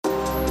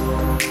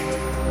Hello,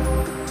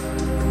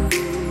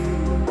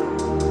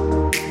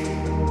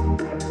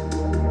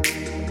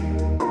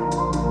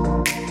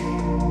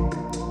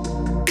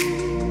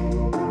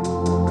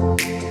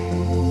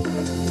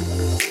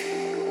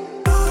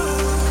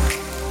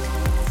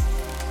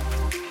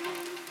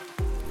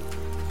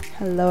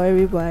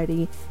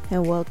 everybody,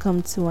 and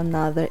welcome to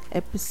another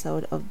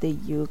episode of the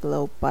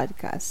YouGlow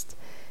podcast.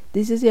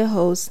 This is your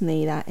host,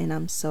 Neida, and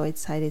I'm so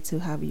excited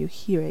to have you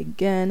here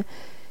again.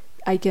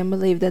 I can't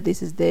believe that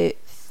this is the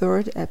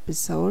third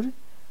episode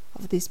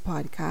of this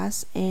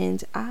podcast,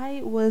 and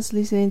I was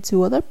listening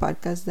to other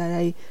podcasts that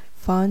I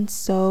found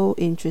so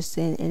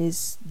interesting, and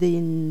it's the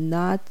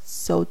Not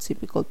So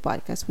Typical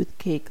podcast with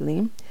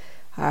Caitlin.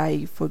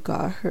 I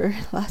forgot her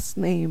last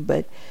name,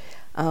 but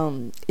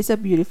it's a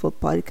beautiful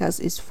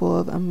podcast. It's full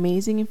of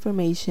amazing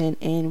information,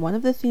 and one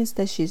of the things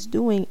that she's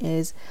doing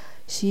is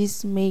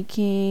she's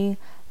making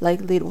like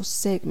little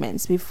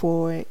segments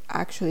before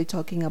actually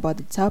talking about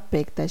the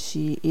topic that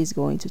she is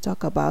going to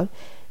talk about,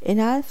 and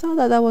I thought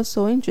that was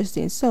so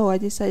interesting, so I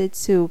decided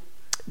to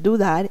do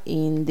that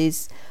in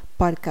this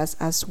podcast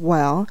as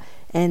well.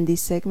 And the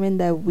segment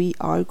that we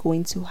are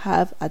going to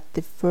have at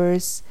the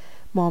first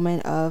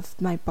moment of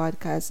my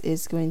podcast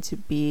is going to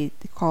be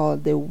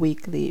called the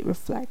weekly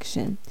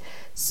reflection.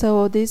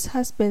 So this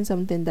has been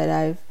something that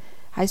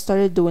I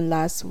started doing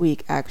last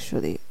week,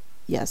 actually.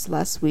 Yes,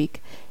 last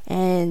week.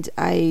 And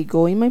I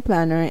go in my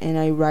planner and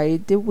I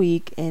write the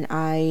week, and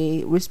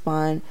I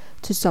respond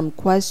to some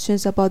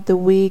questions about the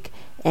week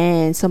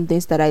and some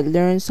things that I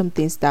learned, some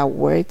things that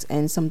worked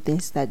and some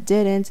things that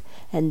didn't,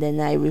 and then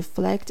I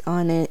reflect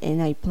on it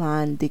and I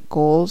plan the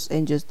goals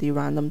and just the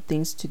random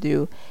things to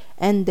do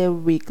and the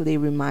weekly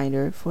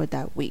reminder for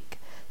that week.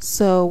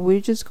 So we're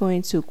just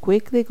going to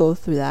quickly go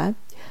through that.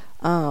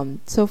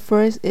 So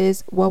first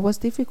is what was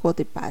difficult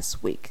the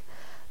past week.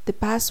 The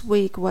past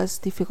week was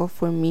difficult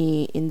for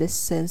me in the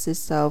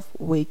senses of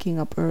waking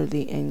up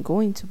early and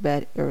going to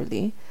bed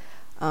early,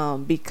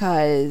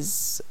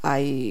 because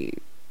I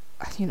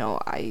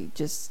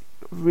just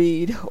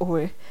read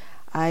or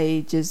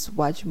I just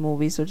watch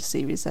movies or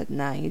series at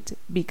night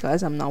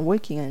because I'm not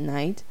working at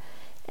night.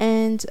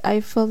 And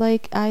I feel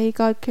like I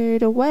got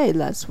carried away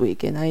last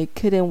week and I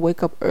couldn't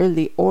wake up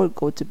early or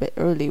go to bed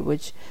early,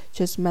 which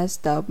just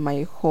messed up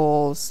my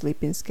whole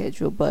sleeping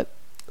schedule. But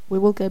we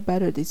will get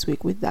better this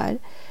week with that.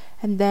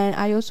 And then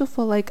I also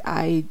feel like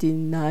I did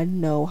not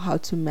know how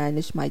to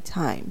manage my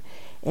time.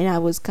 And I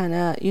was kind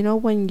of,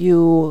 when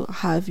you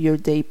have your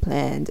day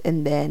planned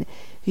and then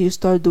you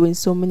start doing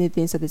so many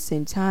things at the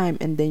same time,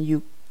 and then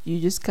you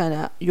just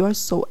you're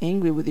so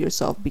angry with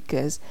yourself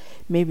because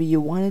maybe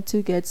you wanted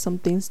to get some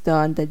things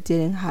done that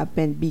didn't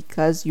happen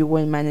because you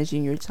weren't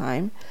managing your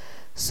time.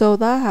 So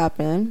that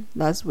happened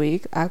last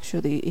week.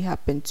 Actually, it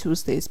happened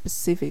Tuesday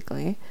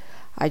specifically.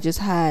 I just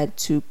had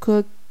to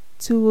cook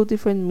 2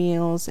 different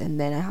meals, and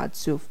then I had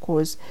to, of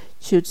course,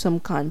 shoot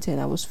some content.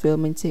 I was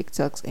filming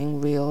TikToks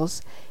and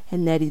reels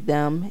and edit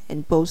them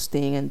and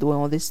posting and doing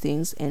all these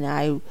things. And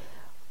I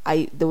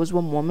there was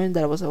one moment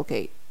that I was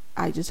okay,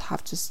 I just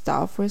have to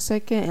stop for a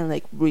second and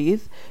like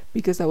breathe,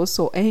 because I was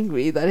so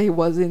angry that I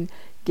wasn't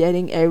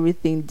getting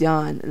everything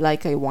done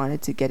like I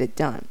wanted to get it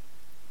done.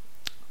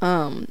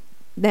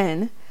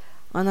 Then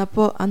on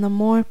a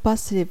more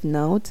positive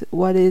note,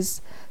 what is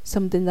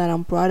something that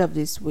I'm proud of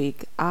this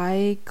week?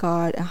 I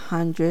got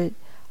 100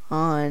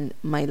 on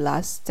my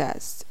last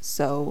test.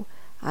 So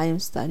I am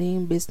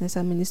studying business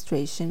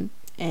administration,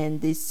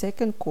 and the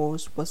second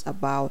course was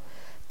about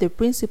the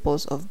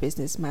principles of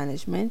business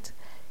management.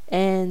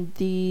 And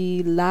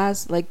the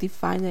last, the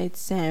final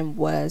exam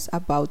was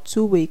about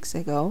 2 weeks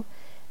ago,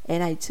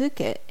 and I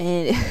took it.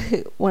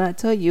 And when I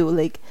tell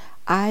you,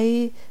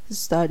 I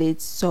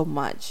studied so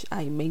much.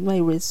 I made my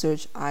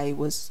research. I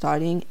was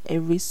studying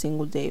every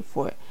single day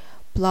for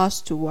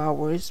plus 2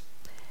 hours.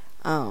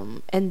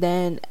 And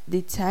then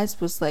the test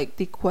was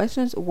the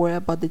questions were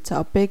about the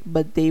topic,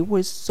 but they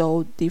were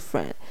so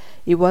different.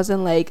 It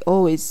wasn't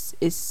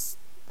it's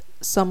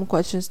some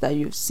questions that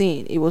you've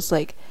seen. It was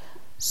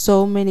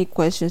so many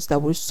questions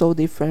that were so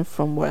different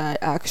from what I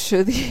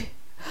actually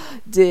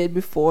did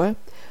before.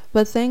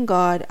 But thank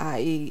God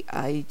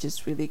I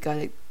just really got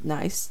a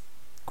nice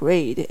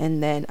grade,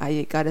 and then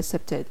I got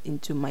accepted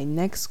into my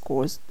next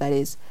course, that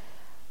is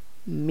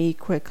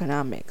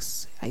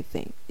microeconomics. I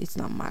think it's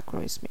not macro,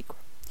 it's micro.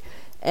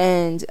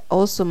 And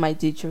also my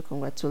teacher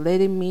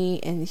congratulated me,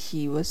 and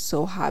he was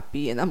so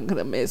happy, and I'm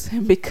gonna miss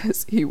him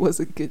because he was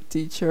a good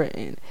teacher,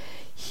 and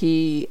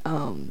he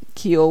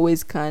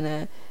always kind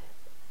of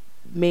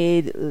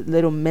made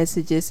little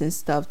messages and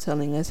stuff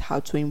telling us how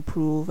to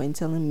improve and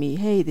telling me,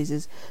 hey, this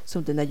is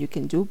something that you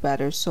can do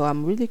better. So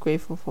I'm really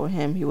grateful for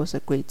him. He was a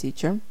great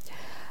teacher.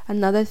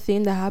 Another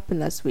thing that happened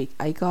last week,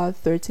 I got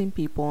 13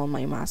 people on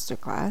my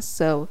masterclass.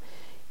 So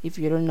if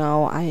you don't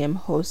know, I am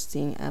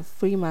hosting a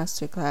free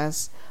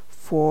masterclass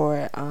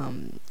for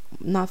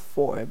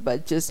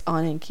just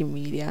on NQ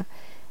Media,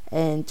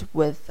 and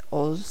with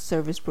all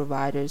service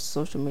providers,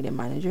 social media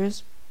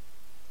managers,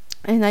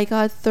 and I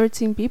got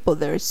 13 people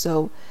there,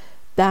 so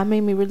that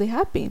made me really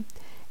happy.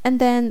 And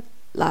then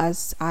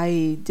last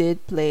I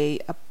did play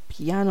a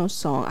piano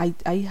song.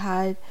 I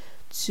had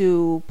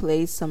to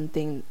play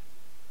something.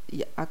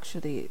 Yeah,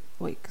 actually,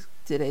 wait,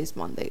 today's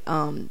Monday.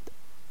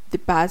 The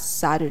past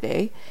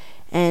Saturday,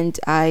 and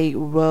I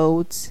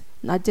wrote.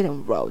 Not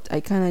didn't wrote. I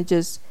kind of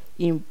just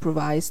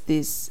improvised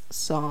this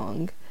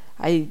song.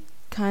 I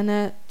kind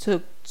of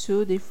took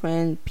two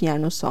different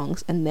piano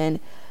songs and then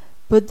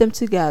put them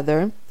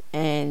together,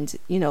 and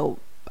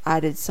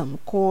added some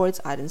chords,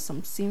 added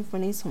some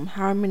symphonies, some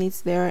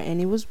harmonies there,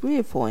 and it was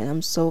beautiful. And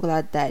I'm so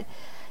glad that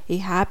it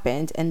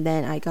happened. And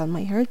then I got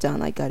my hair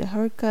done. I got a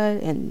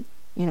haircut, and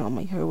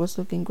my hair was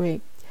looking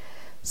great.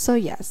 So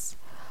yes,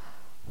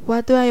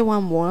 what do I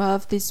want more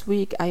of this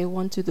week? I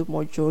want to do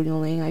more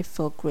journaling. I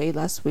felt great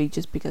last week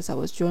just because I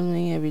was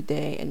journaling every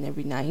day and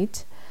every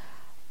night.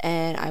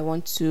 And I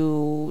want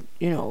to,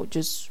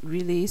 just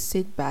really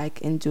sit back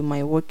and do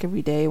my work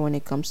every day when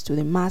it comes to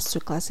the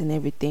masterclass and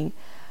everything.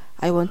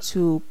 I want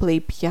to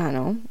play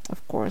piano,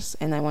 of course,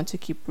 and I want to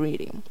keep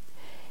reading.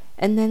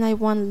 And then I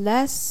want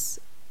less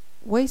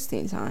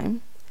wasting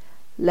time,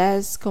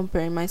 less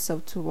comparing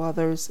myself to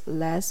others,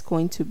 less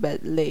going to bed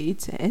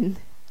late, and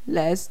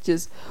less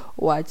just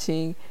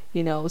watching,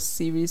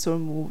 series or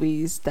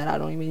movies that I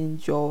don't even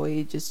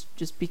enjoy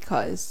just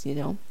because,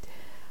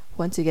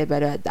 want to get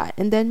better at that.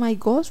 And then my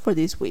goals for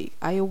this week: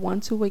 I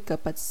want to wake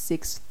up at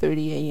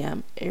 6:30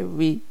 a.m.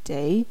 every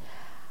day.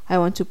 I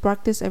want to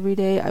practice every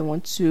day. I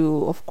want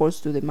to, of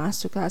course, do the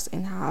masterclass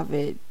and have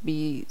it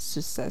be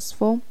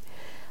successful.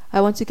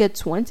 I want to get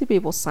 20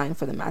 people signed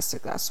for the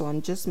masterclass, so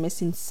I'm just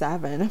missing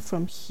 7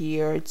 from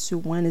here to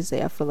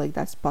Wednesday. I feel like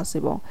that's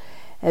possible.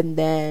 And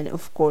then,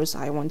 of course,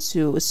 I want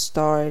to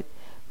start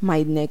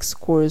my next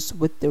course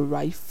with the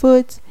right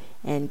foot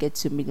and get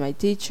to meet my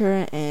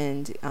teacher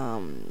and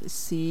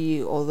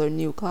see other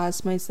new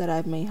classmates that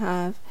I may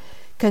have,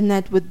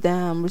 connect with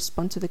them,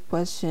 respond to the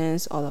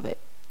questions, all of it.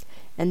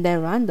 And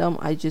then random,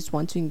 I just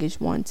want to engage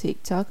more on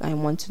TikTok. I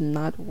want to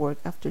not work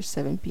after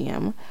 7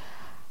 p.m.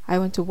 I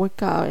want to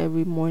work out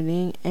every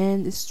morning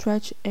and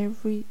stretch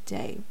every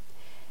day.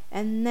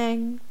 And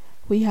then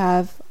we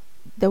have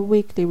the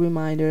weekly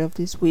reminder of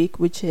this week,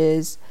 which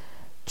is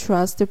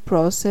trust the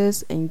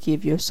process and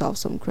give yourself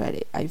some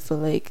credit. I feel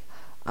like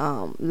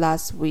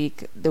last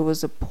week there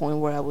was a point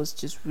where I was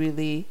just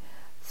really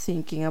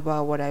thinking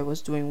about what I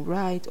was doing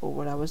right or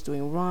what I was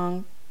doing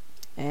wrong,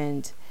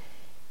 and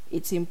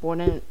it's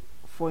important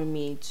for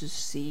me to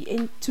see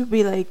and to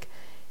be like,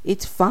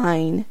 it's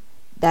fine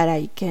that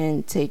I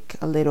can take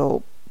a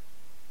little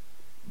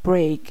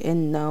break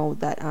and know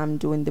that I'm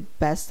doing the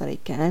best that I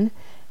can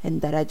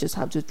and that I just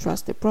have to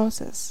trust the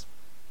process.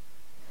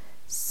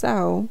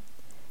 So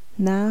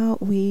now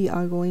we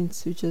are going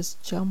to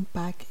just jump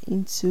back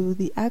into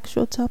the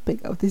actual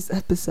topic of this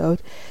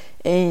episode.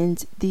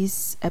 And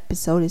this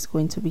episode is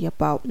going to be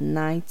about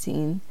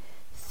 19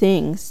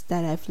 things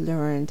that I've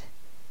learned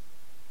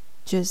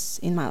just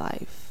in my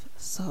life.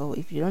 So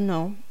if you don't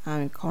know,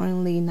 I'm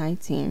currently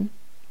 19.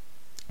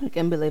 I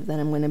can't believe that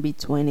I'm going to be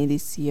 20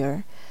 this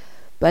year.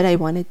 But I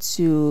wanted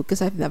to,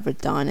 because I've never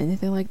done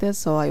anything like that,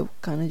 so I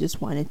kind of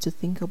just wanted to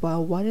think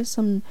about what are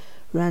some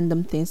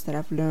random things that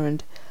I've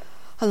learned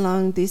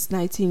along these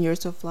 19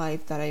 years of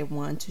life that I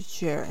want to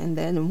share. And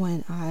then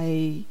when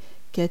I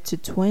get to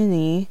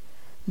 20,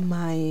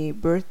 my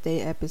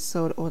birthday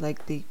episode, or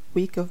like the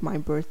week of my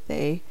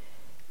birthday,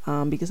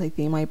 because I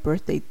think my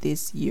birthday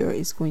this year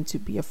is going to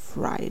be a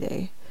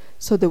Friday.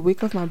 So the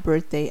week of my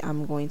birthday,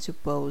 I'm going to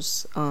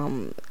post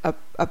a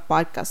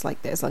podcast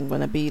like this. I'm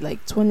going to be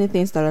like 20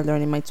 things that I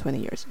learned in my 20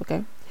 years,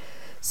 okay?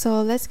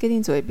 So let's get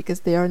into it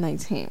because they are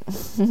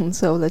 19.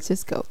 So let's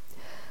just go.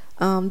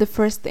 The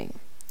first thing,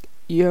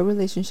 your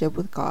relationship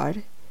with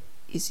God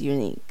is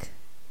unique.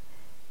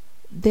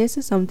 This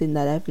is something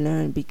that I've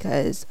learned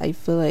because I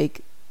feel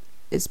like,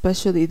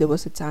 especially there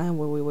was a time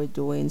where we were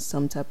doing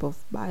some type of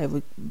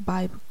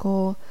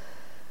biblical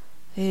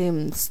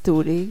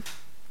study,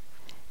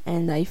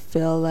 and I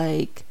feel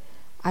like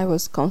I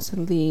was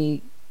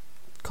constantly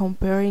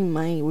comparing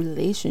my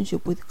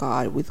relationship with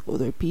God with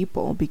other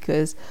people,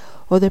 because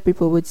other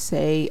people would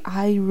say,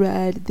 I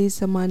read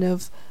this amount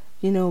of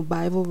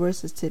Bible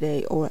verses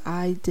today, or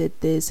I did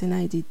this and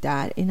I did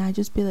that, and I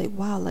just be like,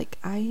 wow, like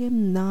I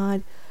am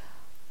not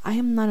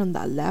on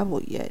that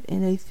level yet.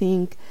 And I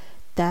think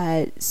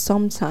that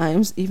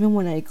sometimes, even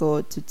when I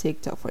go to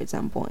TikTok, for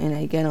example, and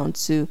I get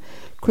onto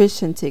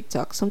Christian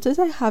TikTok, sometimes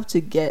I have to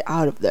get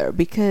out of there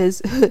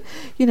because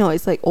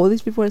it's like all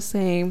these people are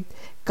saying,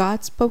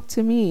 God spoke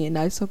to me and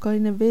I saw God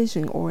in a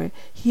vision, or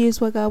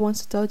here's what God wants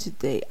to tell you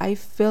today. I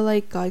feel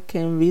like God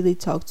can really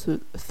talk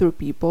through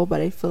people, but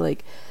I feel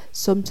like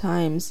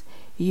sometimes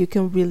it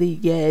can really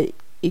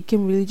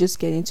just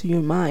get into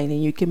your mind,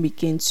 and you can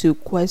begin to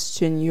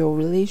question your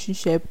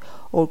relationship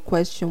or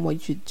question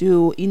what you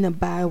do in a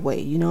bad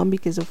way,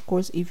 because of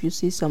course if you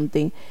see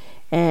something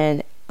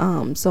and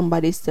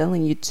somebody's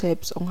telling you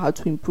tips on how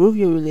to improve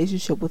your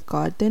relationship with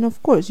God, then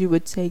of course you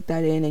would take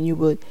that in and you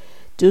would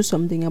do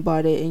something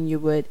about it, and you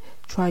would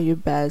try your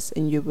best,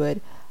 and you would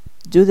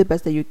do the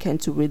best that you can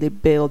to really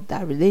build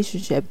that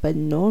relationship. But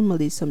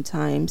normally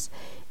sometimes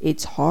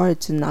it's hard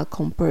to not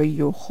compare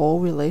your whole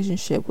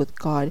relationship with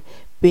God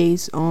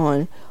based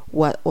on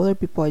what other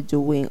people are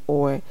doing,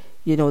 or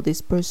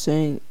this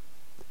person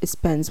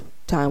spends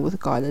time with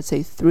God, let's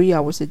say 3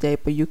 hours a day,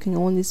 but you can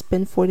only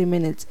spend 40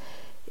 minutes.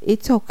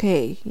 It's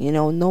okay.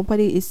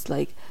 Nobody is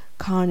like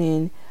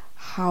counting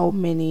how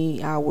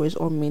many hours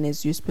or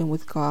minutes you spend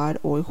with God,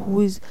 or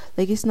who is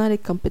like, it's not a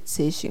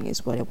competition,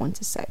 is what I want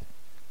to say.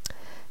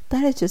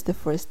 That is just the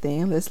first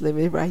thing. Let's leave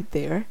it right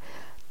there.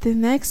 The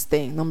next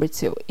thing, number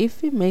two,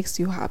 if it makes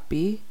you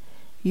happy,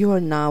 you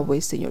are not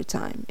wasting your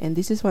time. And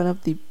this is one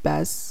of the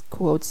best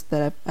quotes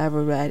that I've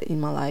ever read in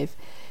my life,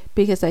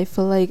 because I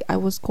feel like I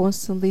was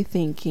constantly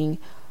thinking,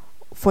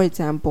 for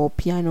example,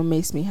 piano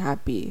makes me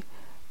happy,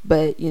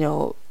 but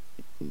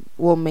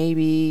well,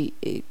 maybe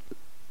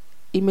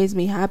it makes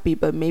me happy,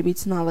 but maybe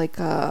it's not like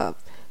a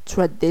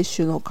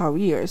traditional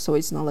career. So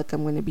it's not like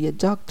I'm going to be a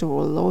doctor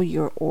or a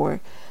lawyer or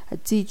a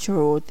teacher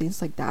or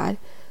things like that.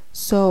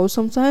 So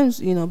sometimes,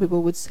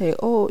 people would say,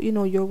 oh,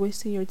 you're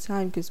wasting your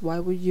time, because why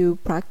would you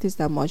practice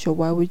that much, or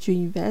why would you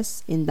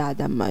invest in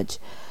that much?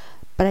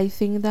 But I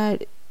think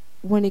that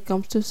when it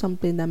comes to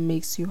something that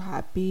makes you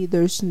happy,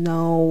 there's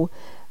no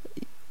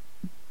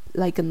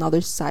like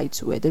another side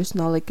to it. There's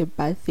not like a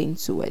bad thing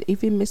to it.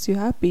 If it makes you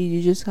happy,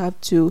 you just have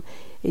to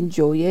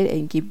enjoy it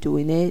and keep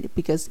doing it,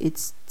 because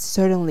it's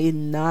certainly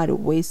not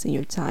wasting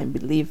your time,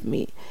 believe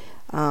me.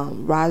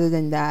 Rather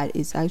than that,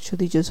 it's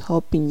actually just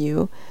helping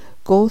you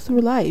go through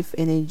life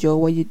and enjoy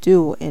what you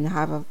do and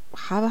have a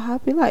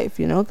happy life,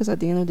 because at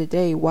the end of the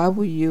day, why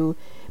would you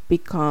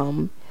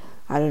become,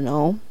 I don't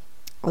know,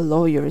 a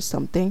lawyer or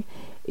something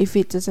if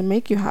it doesn't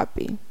make you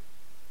happy?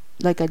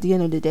 Like, at the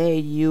end of the day,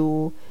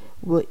 you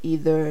will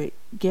either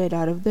get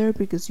out of there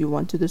because you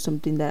want to do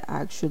something that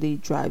actually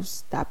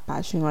drives that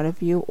passion out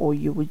of you, or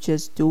you would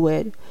just do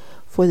it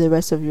for the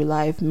rest of your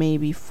life,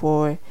 maybe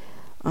for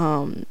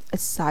a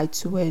side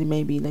to it,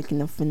 maybe like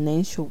in a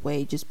financial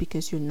way, just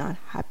because you're not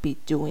happy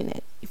doing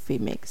it, if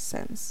it makes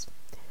sense.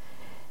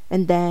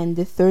 And then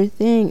the third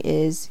thing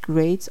is,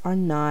 grades are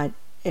not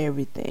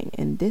everything,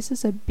 and this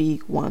is a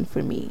big one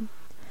for me.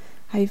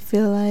 I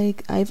feel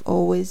like I've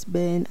always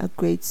been a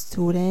great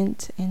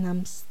student,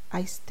 and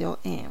I still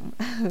am.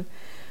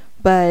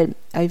 But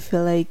I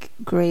feel like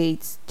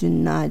grades do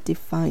not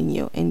define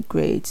you, and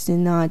grades do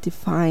not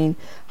define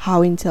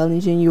how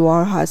intelligent you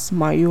are, how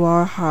smart you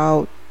are,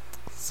 how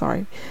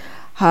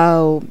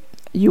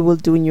you will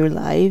do in your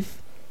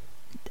life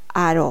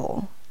at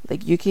all.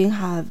 Like, you can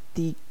have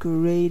the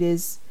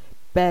greatest,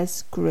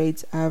 best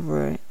grades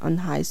ever on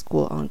high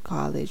school, on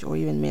college, or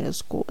even middle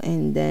school,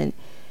 and then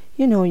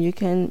you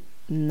can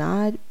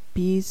not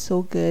be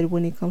so good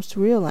when it comes to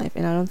real life.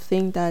 And I don't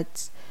think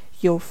that's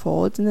your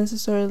fault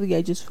necessarily.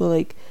 I just feel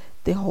like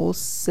the whole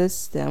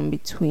system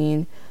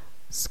between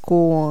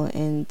school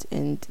and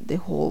the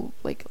whole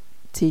like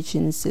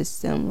teaching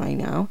system right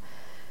now,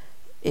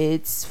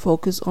 it's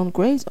focused on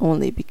grades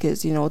only,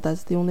 because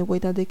that's the only way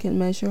that they can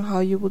measure how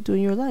you will do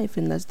in your life,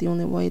 and that's the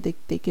only way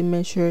they can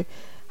measure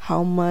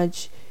how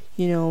much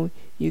you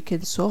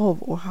can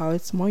solve or how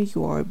smart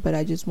you are. But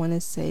I just want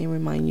to say and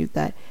remind you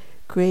that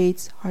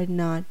grades are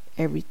not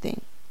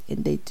everything,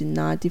 and they do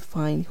not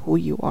define who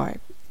you are.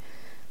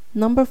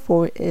 Number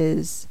 4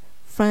 is,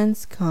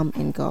 friends come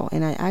and go.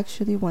 And I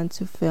actually want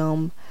to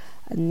film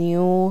a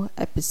new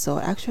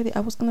episode. Actually,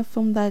 I was gonna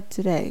film that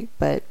today,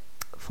 but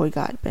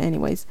forgot. But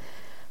anyways,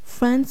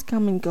 friends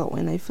come and go,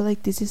 and I feel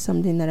like this is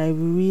something that I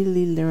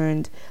really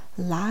learned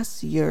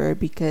last year,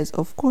 because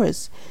of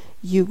course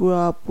you grew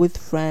up with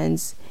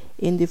friends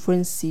in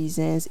different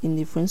seasons, in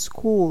different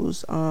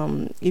schools.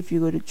 If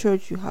you go to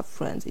church, you have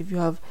friends. If you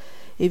have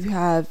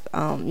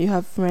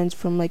friends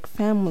from like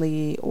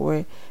family,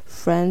 or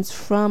friends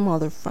from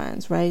other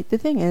friends, right? The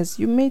thing is,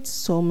 you meet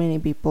so many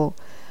people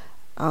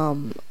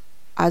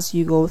as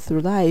you go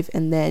through life,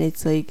 and then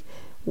it's like,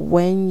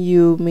 when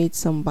you meet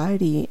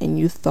somebody and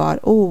you thought,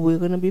 oh, we're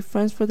gonna be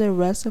friends for the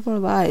rest of our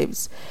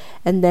lives,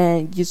 and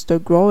then you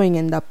start growing,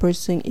 and that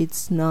person,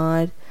 it's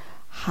not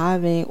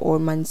having or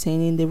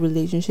maintaining the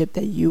relationship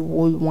that you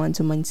would want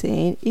to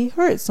maintain, it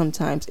hurts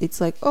sometimes. It's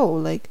like, oh,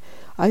 like,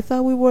 I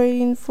thought we were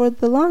in for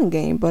the long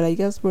game, but I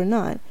guess we're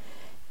not.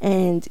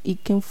 And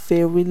it can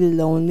feel really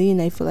lonely,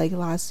 and I feel like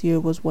last year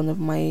was one of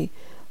my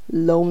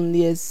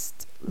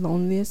loneliest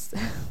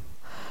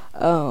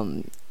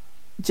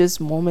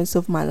just moments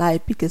of my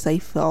life, because I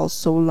felt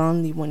so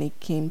lonely when it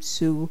came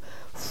to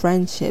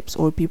friendships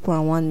or people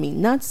around me.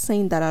 Not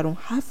saying that I don't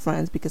have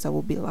friends, because I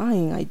will be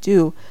lying. I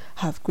do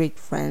have great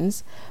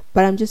friends,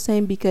 but I'm just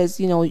saying,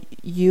 because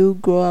you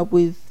grow up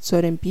with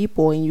certain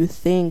people and you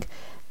think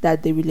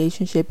that the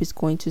relationship is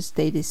going to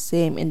stay the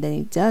same, and then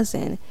it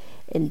doesn't,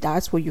 and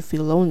that's where you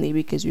feel lonely,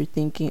 because you're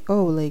thinking,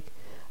 oh, like,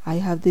 I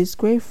have this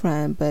great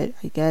friend, but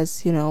I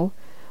guess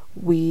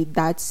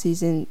that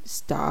season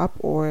stopped,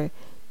 or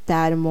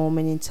that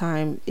moment in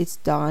time, it's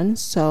done,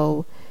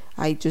 so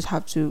I just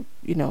have to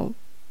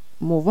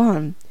move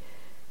on.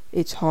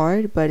 It's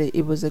hard, but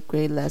it was a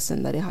great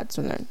lesson that I had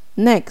to learn.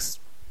 Next,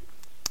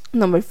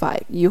 Number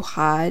 5, you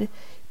had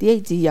the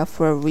idea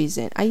for a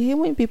reason. I hate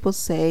when people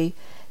say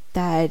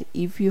that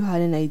if you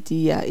had an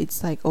idea,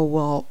 it's like, oh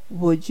well,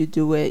 would you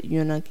do it?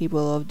 You're not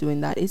capable of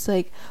doing that. It's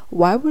like,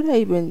 why would I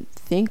even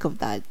think of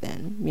that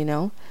then?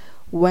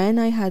 When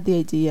I had the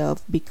idea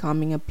of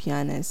becoming a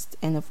pianist,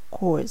 and of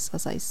course,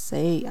 as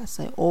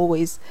I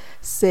always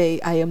say,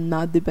 I am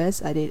not the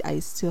best at it. I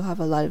still have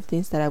a lot of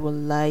things that I would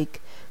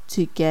like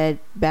to get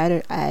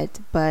better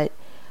at. But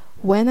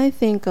when I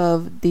think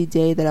of the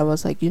day that I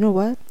was like, you know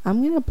what,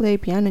 I'm gonna play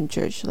piano in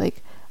church,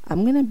 like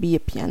I'm gonna be a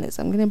pianist,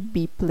 I'm gonna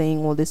be playing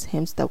all these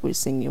hymns that we're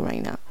singing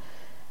right now.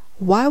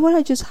 Why would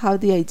I just have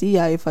the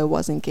idea if I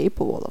wasn't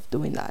capable of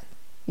doing that?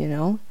 you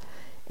know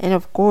and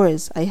of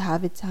course, I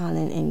have a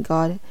talent, and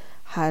God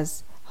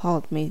has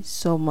helped me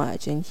so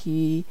much, and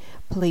He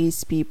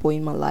placed people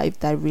in my life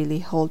that really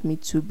helped me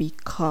to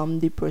become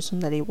the person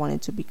that I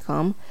wanted to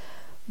become.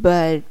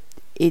 But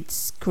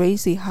it's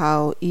crazy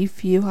how,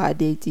 if you had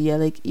the idea,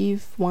 like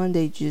if one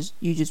day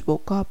you just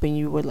woke up and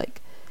you were like,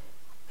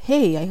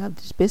 hey, I have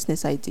this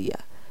business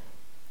idea,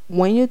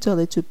 when you tell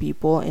it to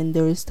people and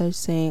they start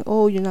saying,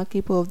 oh, you're not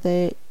capable of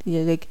that,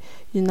 like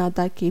you're not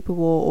that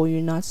capable, or you're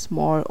not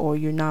smart, or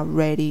you're not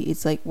ready,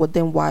 it's like, well,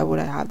 then why would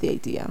I have the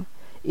idea?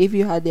 If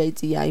you had the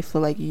idea, I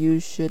feel like you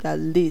should at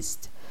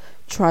least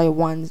try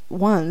once,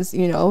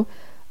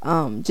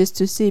 just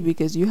to see,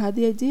 because you had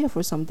the idea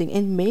for something,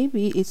 and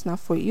maybe it's not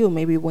for you.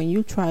 Maybe when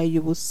you try,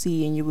 you will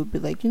see and you will be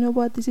like, you know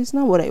what, this is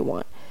not what I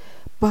want.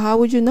 But how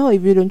would you know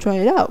if you don't try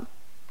it out?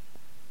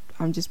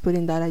 I'm just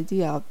putting that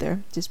idea out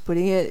there, just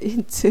putting it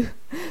into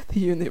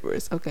the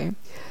universe. Okay,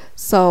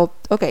 so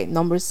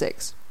number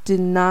 6, do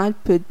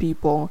not put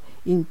people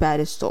in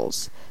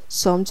pedestals.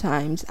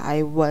 Sometimes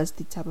I was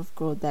the type of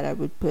girl that I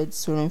would put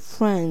certain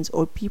friends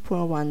or people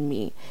around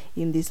me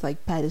in this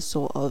like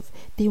pedestal of,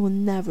 they will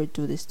never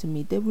do this to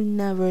me, they will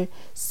never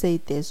say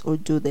this or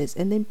do this,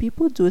 and then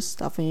people do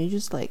stuff and you're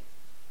just like,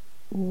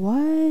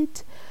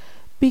 what?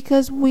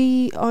 Because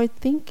we are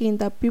thinking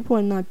that people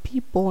are not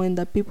people, and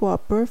that people are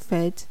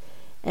perfect,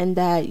 and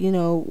that,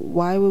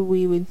 why would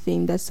we even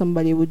think that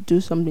somebody would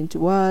do something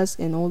to us,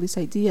 and all these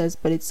ideas.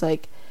 But it's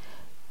like,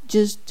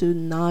 just do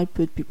not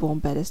put people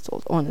on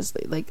pedestals,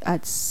 honestly, like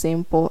as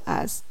simple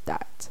as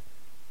that.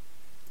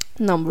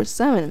 Number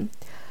 7,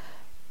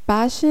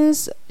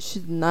 passions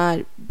should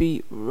not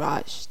be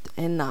rushed.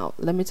 And now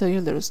let me tell you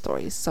a little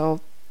story.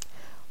 So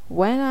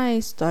when I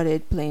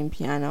started playing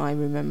piano, I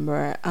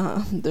remember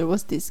there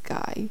was this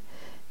guy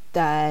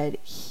that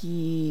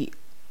he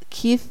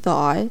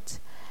thought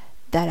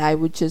that I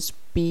would just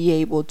be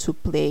able to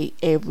play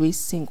every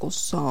single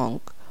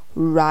song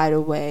right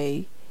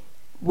away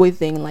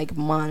within like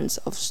months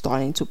of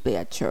starting to play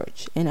at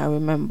church. And I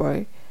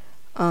remember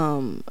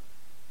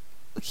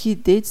he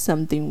did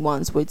something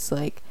once where it's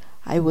like,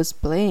 I was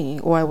playing,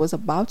 or I was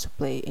about to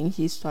play, and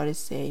he started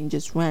saying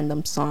just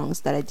random songs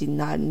that I did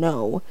not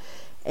know,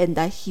 and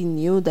that he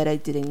knew that I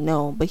didn't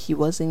know, but he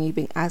wasn't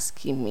even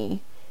asking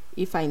me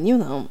if I knew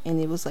them.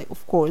 And it was like,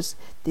 of course,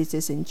 this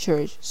is in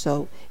church,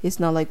 so it's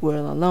not like we're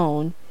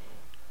alone.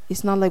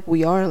 It's not like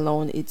we are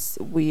alone.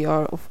 We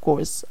are, of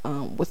course,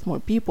 with more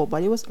people.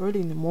 But it was early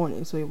in the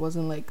morning, so it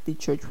wasn't like the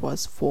church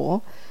was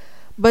full.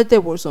 But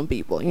there were some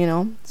people,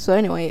 So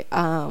anyway,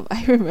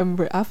 I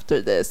remember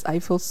after this, I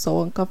felt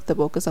so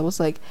uncomfortable, because I was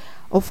like,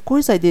 of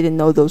course I didn't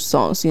know those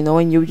songs,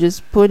 and you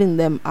just putting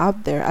them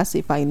out there as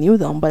if I knew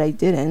them, but I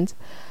didn't.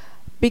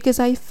 Because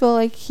I feel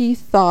like he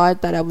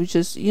thought that I was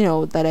just,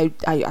 that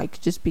I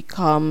could just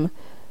become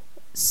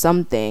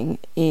something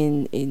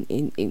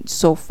in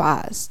so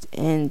fast.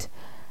 And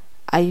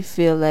I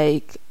feel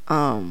like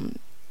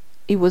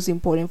it was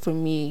important for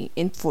me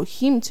and for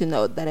him to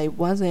know that I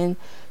wasn't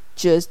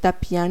just, that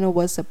piano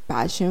was a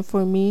passion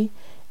for me,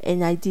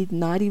 and I did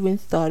not even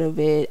thought of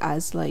it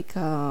as like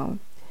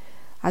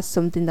as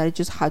something that I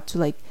just had to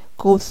like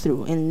go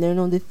through and learn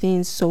all the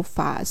things so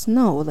fast.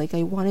 No, like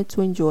I wanted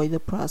to enjoy the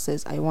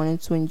process. I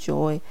wanted to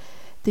enjoy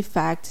the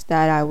fact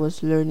that I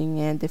was learning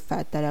it, the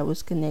fact that I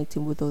was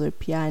connecting with other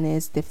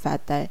pianists, the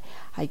fact that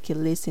I could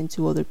listen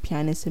to other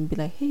pianists and be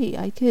like, hey,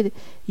 I could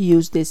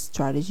use this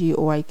strategy,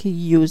 or I could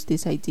use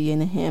this idea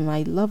in him.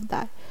 I love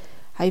that.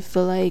 I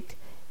feel like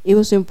it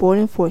was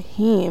important for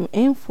him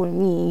and for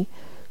me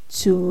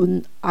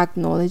to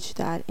acknowledge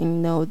that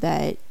and know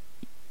that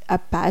a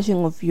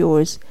passion of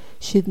yours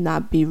should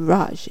not be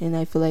rushed. And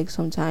I feel like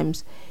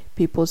sometimes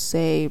people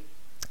say,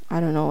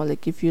 I don't know,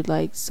 like if you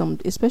like some,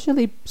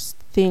 especially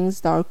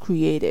things that are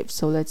creative.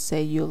 So let's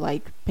say you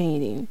like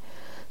painting.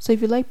 So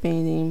if you like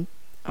painting,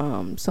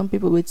 some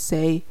people would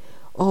say,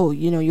 oh,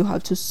 you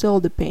have to sell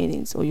the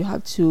paintings, or you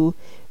have to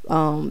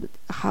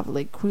have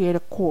like create a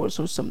course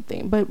or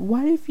something. But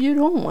what if you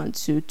don't want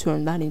to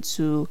turn that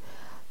into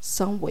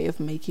some way of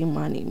making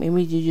money?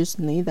 Maybe you just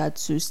need that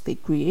to stay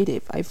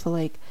creative. I feel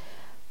like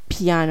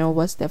piano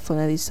was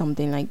definitely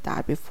something like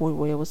that before,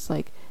 where it was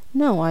like,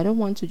 no, I don't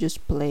want to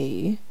just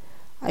play,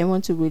 I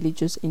want to really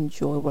just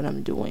enjoy what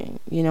I'm doing,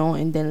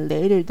 and then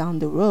later down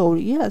the road,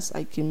 yes,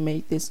 I can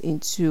make this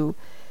into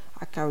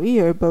a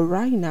career. But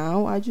right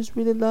now, I just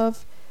really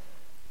love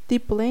the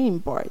playing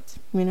part,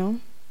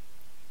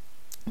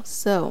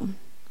 So,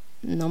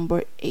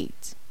 number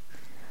 8.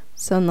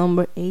 So,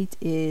 number 8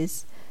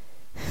 is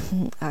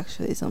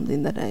actually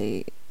something that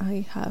I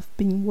have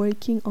been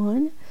working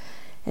on,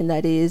 and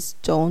that is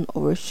don't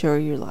overshare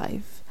your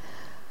life.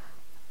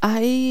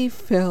 I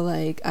feel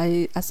like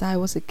as I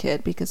was a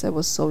kid, because I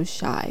was so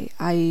shy,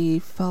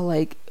 I felt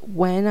like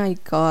when I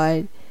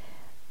got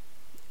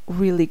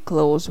really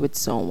close with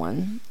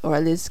someone, or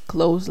at least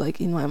close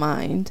like in my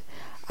mind,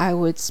 I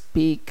would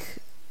speak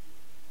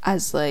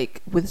as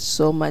like with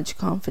so much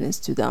confidence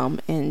to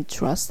them and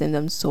trusting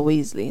them so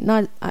easily.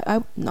 Not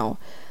I no,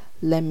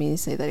 let me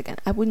say that again.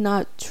 I would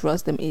not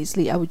trust them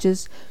easily. I would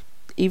just,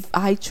 if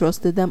I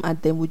trusted them, I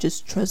then would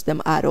just trust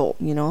them at all.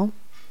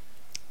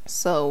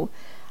 So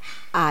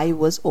I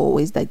was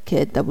always that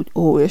kid that would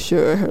always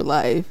share her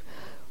life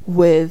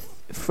with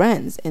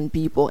friends and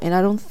people, and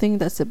I don't think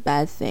that's a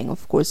bad thing.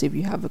 Of course, if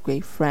you have a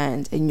great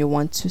friend and you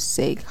want to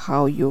say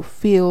how you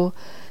feel,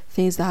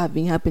 things that have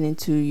been happening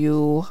to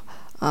you,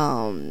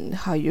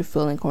 how you're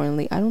feeling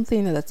currently, I don't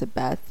think that that's a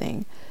bad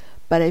thing.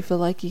 But I feel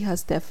like it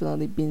has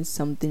definitely been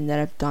something that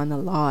I've done a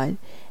lot.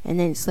 And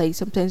then it's like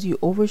sometimes you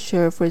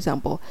overshare. For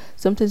example,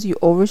 sometimes you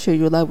overshare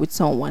your life with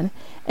someone,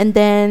 and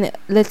then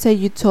let's say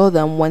you tell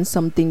them when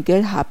something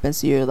good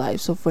happens to your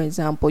life. So for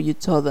example, you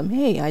tell them,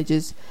 hey,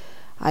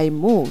 I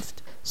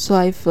moved. So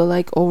I feel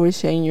like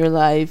oversharing your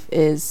life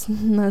is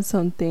not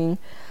something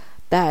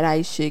that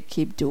I should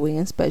keep doing,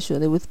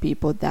 especially with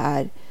people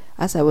that,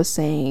 as I was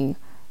saying,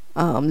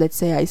 let's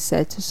say I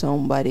said to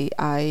somebody,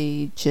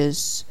 I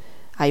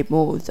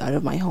moved out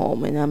of my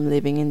home and I'm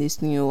living in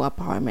this new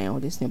apartment or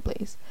this new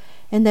place.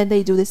 And then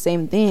they do the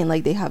same thing,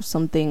 like they have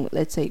something,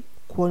 let's say,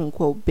 quote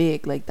unquote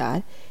big like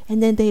that,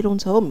 and then they don't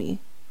tell me.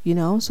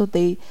 So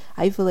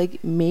I feel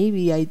like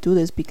maybe I do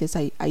this because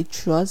I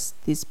trust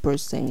this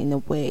person in a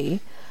way.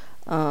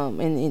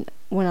 When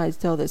I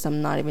tell this,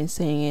 I'm not even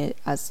saying it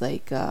as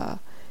like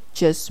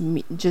just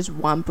me, just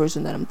one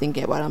person that I'm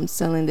thinking about. I'm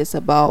saying this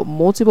about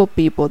multiple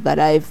people that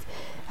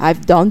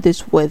I've done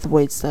this with,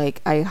 where it's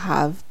like I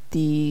have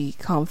the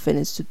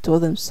confidence to tell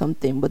them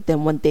something, but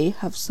then when they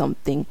have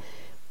something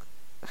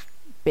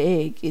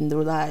big in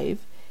their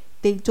life,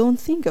 they don't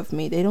think of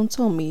me, they don't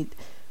tell me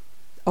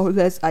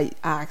unless I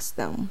ask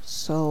them.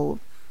 So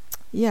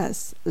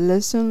yes,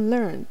 lesson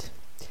learned.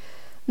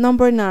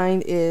 Number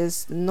 9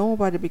 is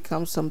nobody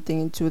becomes something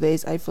in 2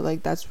 days. I feel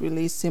like that's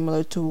really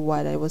similar to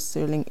what I was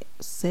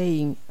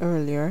saying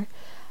earlier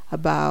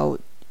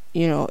about,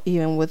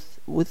 even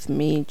with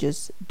me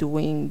just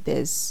doing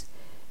this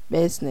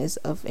business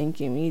of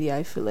inking media.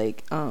 I feel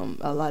like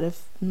a lot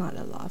of, not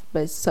a lot,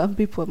 but some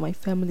people in my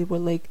family were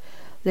like,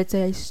 let's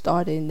say I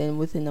started and then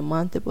within a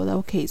month they were like,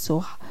 okay, so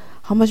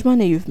how much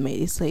money you've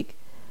made? It's like,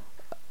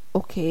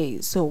 okay,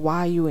 so why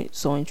are you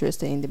so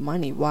interested in the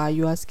money? Why are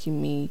you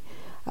asking me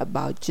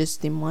about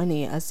just the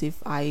money as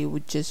if I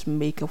would just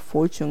make a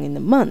fortune in a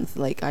month?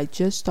 Like, I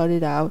just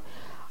started out.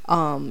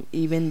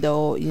 Even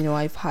though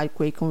I've had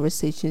great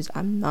conversations,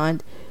 I'm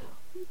not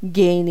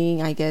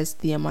gaining, I guess,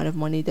 the amount of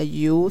money that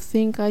you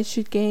think I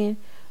should gain.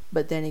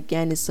 But then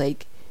again, it's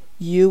like,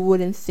 you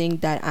wouldn't think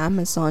that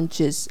Amazon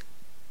just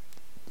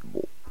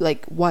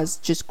like was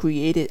just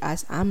created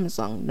as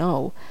Amazon.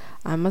 No,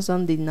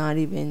 Amazon did not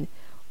even,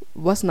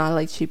 was not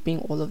like shipping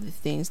all of the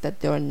things that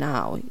they are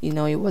now.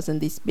 It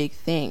wasn't this big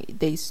thing.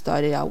 They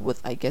started out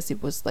with, I guess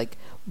it was like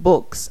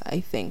books,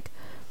 I think,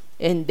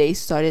 and they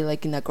started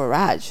like in a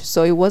garage.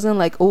 So it wasn't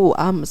like, oh,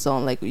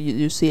 Amazon, like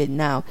you see it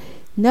now.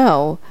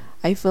 No,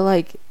 I feel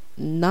like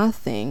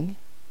nothing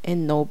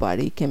and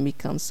nobody can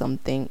become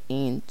something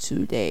in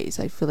 2 days.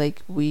 I feel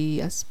like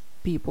we as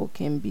people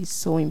can be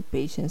so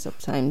impatient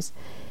sometimes,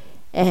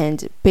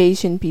 and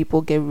patient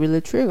people get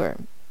really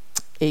triggered,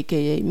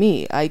 aka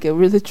me. I get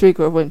really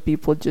triggered when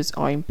people just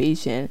are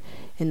impatient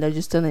and they're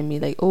just telling me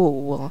like, oh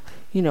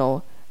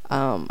well,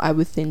 I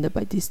would think that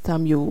by this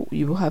time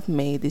you have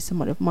made this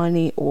amount of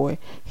money, or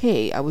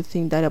hey, I would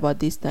think that about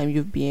this time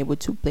you've been able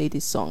to play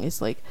this song.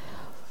 It's like,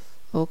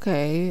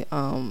 okay,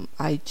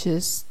 I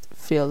just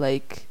feel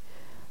like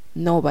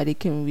nobody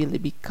can really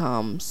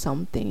become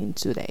something in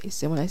 2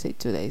 days. And when I say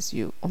 2 days,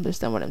 you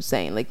understand what I'm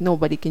saying. Like,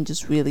 nobody can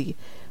just really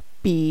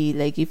be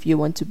like, if you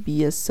want to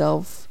be a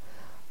self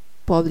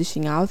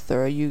publishing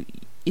author,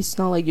 it's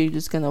not like you're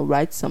just gonna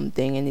write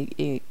something and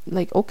it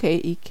like, okay,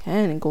 it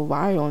can go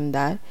viral on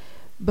that,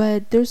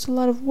 but there's a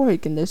lot of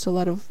work and there's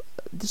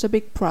a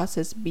big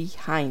process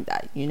behind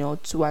that,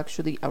 to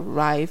actually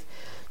arrive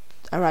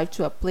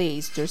to a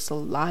place. There's a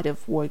lot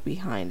of work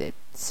behind it.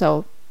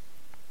 So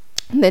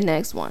the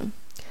next one,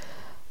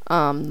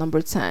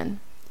 number 10,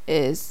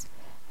 is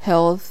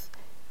health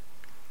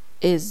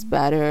is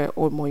better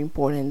or more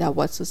important than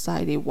what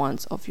society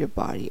wants of your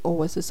body or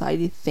what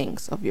society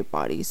thinks of your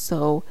body.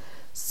 So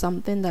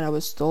something that I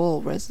was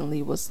told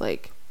recently was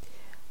like,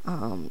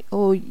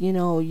 oh,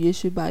 you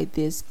should buy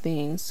this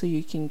thing so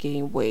you can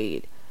gain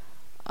weight.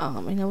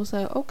 And I was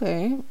like,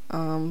 okay,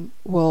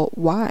 well,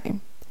 why?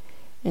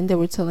 And they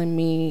were telling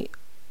me,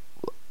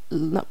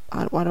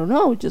 I don't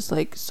know, just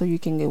like, so you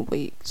can gain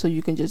weight, so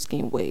you can just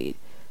gain weight.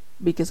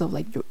 because of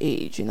like your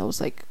age.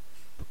 It's like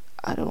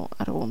I don't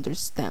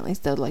understand. Is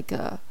that like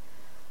a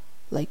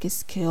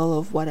scale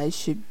of what I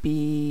should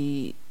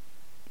be,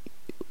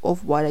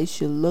 of what I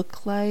should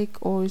look like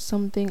or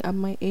something at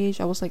my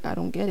age? I was like, I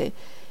don't get it.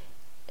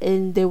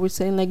 And they were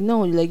saying like,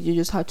 no, like you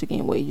just have to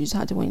gain weight, you just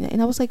have to gain that.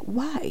 And I was like,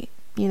 why?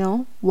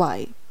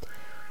 Why?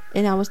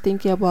 And I was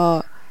thinking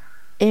about,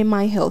 am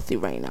I healthy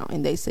right now?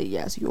 And they say,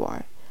 yes, you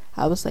are.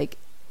 I was like,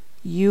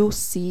 you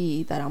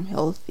see that I'm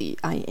healthy.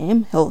 I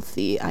am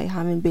healthy. I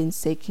haven't been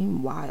sick in a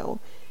while.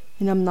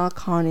 And I'm not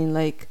counting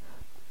like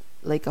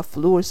a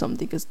flu or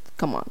something, because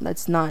come on,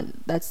 that's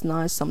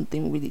not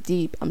something really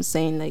deep. I'm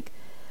saying like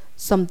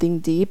something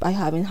deep. I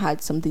haven't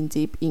had something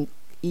deep in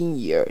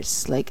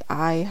years. Like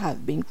I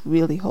have been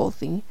really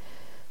healthy.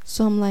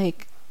 So I'm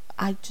like,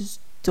 I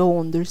just don't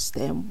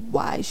understand,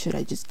 why should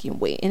I just gain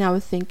weight? And I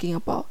was thinking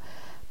about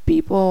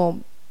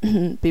people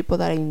people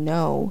that I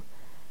know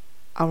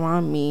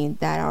around me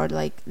that are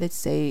like, let's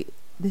say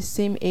the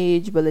same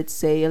age, but let's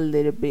say a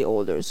little bit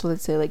older. So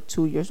let's say like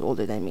 2 years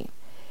older than me,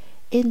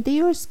 and they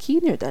are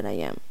skinnier than I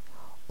am,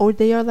 or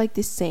they are like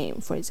the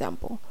same, for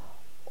example,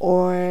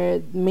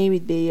 or maybe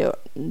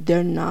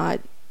they're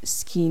not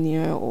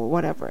skinnier or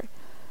whatever.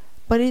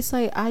 But it's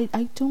like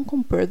I don't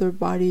compare their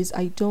bodies.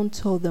 I don't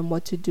tell them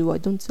what to do. I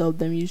don't tell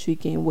them you should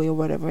gain weight or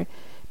whatever,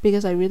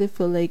 because I really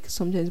feel like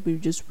sometimes we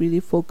just really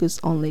focus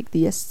on like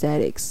the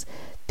aesthetics.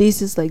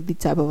 This is like the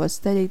type of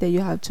aesthetic that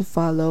you have to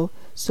follow.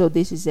 So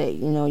this is it.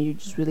 You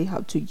just really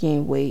have to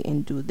gain weight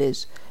and do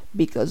this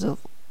because of,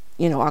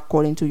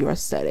 according to your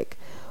aesthetic.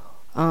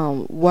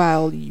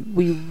 While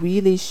we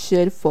really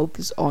should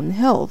focus on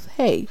health.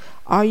 Hey,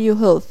 are you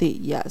healthy?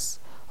 Yes.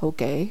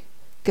 Okay,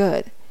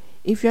 good.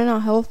 If you're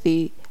not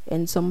healthy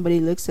and somebody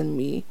looks at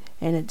me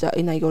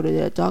and I go to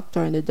the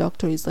doctor and the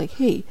doctor is like,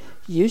 hey,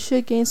 you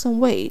should gain some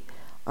weight,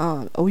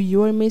 or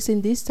you are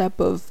missing this type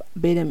of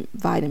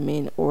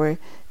vitamin or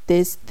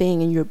this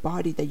thing in your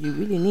body that you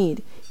really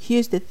need.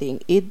 Here's the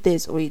thing, eat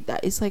this or eat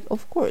that. It's like,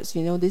 of course,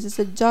 this is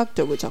a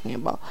doctor we're talking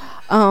about.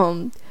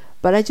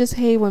 But I just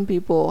hate when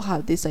people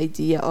have this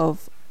idea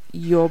of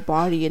your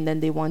body and then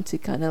they want to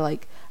kind of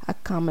like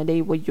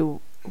accommodate what you're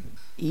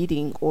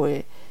eating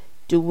or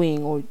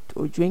doing or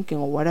drinking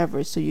or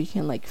whatever, so you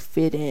can like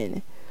fit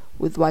in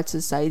with what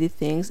society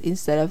thinks,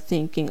 instead of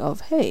thinking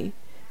of, hey,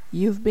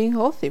 you've been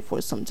healthy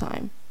for some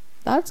time,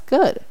 that's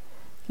good,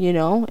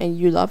 and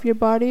you love your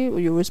body or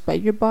you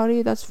respect your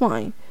body, that's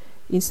fine,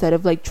 instead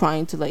of like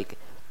trying to like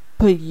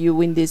put you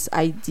in this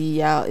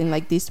idea, in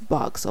like this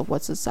box of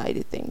what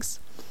society thinks.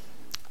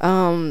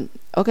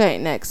 Okay,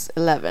 next,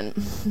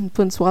 11.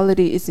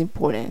 Punctuality is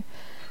important.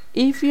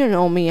 If you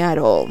know me at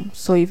all,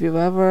 so if you've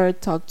ever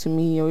talked to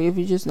me or if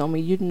you just know me,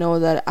 you'd know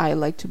that I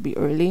like to be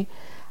early.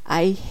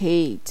 I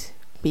hate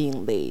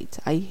being late.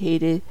 I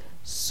hate it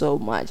so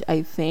much.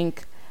 I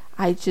think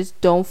I just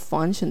don't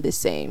function the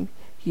same.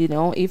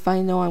 If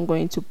I know I'm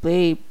going to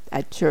play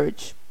at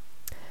church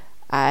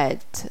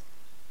at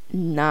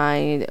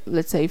 9,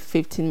 let's say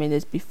 15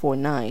 minutes before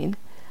 9,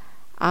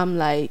 I'm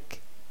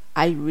like,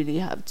 I really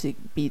have to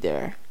be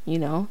there,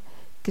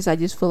 because I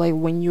just feel like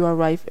when you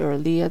arrive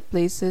early at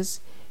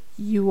places,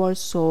 you are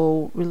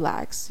so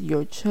relaxed,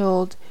 you're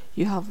chilled,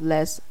 you have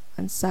less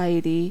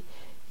anxiety,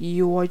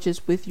 you are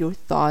just with your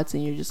thoughts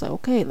and you're just like,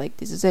 okay, like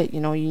this is it,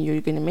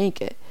 you're gonna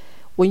make it.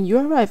 When you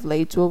arrive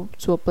late to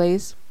a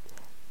place,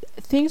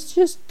 things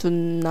just do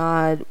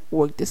not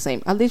work the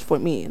same, at least for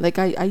me. Like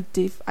I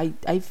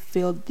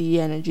feel the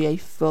energy, I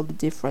feel the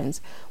difference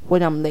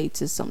when I'm late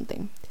to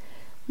something.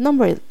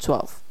 Number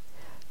 12,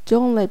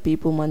 don't let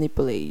people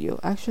manipulate you.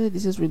 Actually,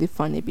 this is really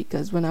funny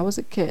because when I was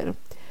a kid,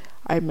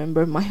 I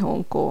remember my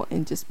uncle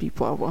and just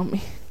people around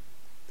me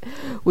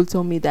would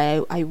tell me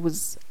that I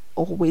was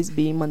always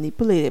being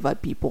manipulated by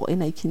people,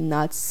 and I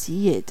cannot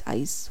see it.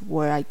 I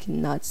swear I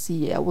cannot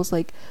see it. I was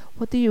like,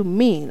 what do you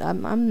mean?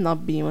 I'm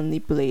not being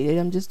manipulated.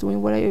 I'm just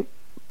doing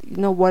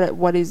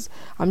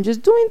I'm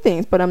just doing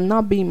things, but I'm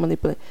not being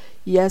manipulated.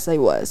 Yes, I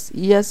was.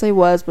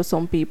 But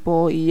some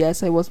people,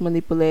 yes, I was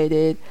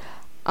manipulated.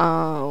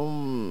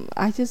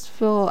 I just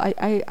feel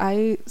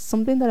I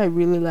something that I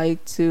really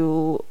like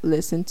to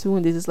listen to,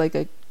 and this is like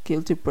a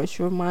guilty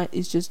pleasure of mine,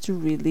 is just to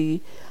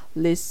really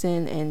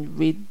listen and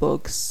read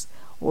books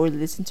or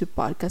listen to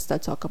podcasts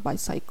that talk about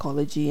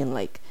psychology and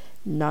like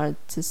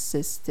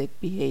narcissistic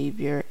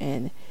behavior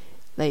and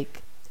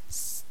like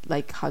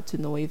how to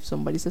know if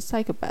somebody's a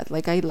psychopath.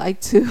 Like I like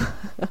to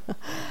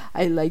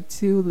I like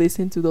to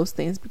listen to those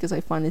things because I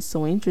find it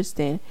so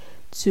interesting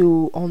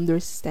to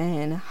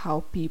understand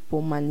how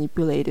people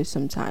manipulate it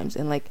sometimes,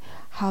 and like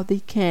how they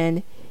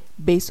can,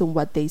 based on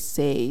what they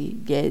say,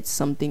 get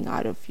something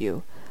out of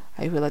you.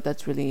 I feel like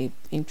that's really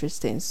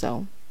interesting,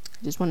 so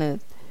I just want to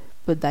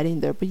put that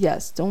in there. But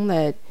yes, don't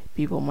let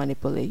people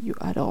manipulate you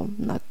at all.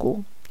 Not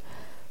cool.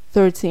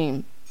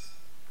 13,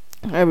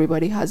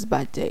 everybody has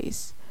bad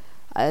days,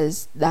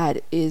 as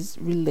that is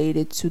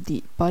related to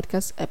the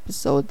podcast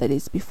episode that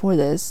is before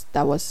this,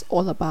 that was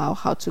all about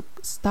how to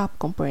stop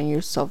comparing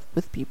yourself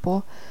with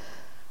people.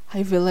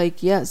 I feel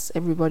like, yes,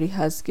 everybody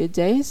has good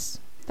days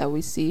that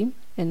we see,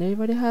 and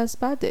everybody has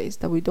bad days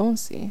that we don't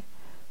see.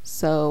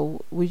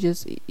 So we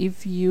just,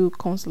 if you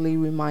constantly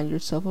remind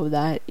yourself of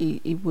that,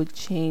 it would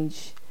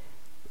change,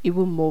 it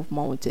will move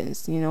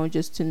mountains,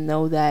 just to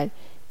know that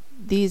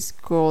this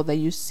girl that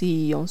you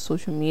see on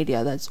social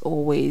media that's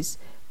always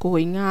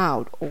going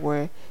out,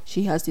 or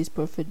she has this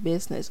perfect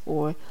business,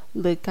 or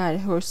look at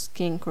her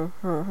skin,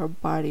 her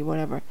body,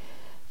 whatever.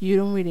 You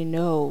don't really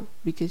know,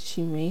 because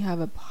she may have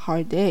a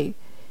hard day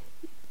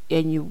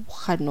and you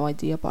had no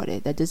idea about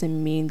it. That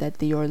doesn't mean that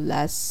they are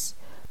less,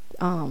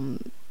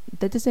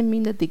 that doesn't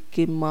mean that the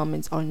good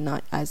moments are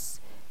not as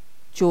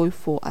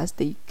joyful as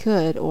they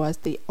could or as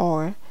they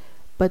are,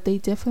 but they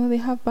definitely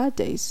have bad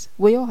days.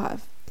 We all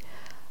have.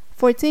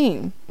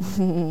 14.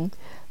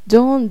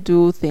 Don't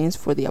do things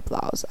for the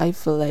applause. I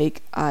feel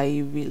like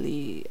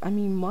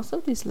most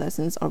of these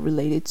lessons are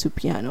related to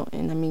piano,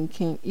 and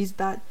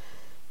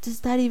does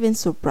that even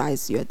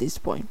surprise you at this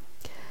point?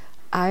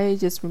 I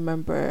just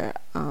remember,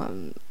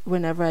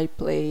 whenever I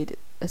played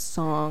a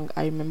song,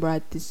 I remember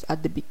at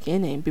the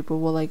beginning, people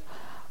were like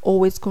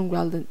always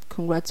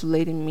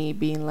congratulating me,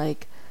 being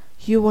like,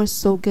 you are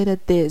so good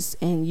at this,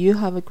 and you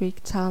have a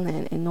great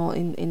talent, and all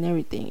in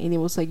everything. And it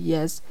was like,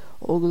 yes,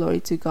 all glory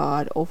to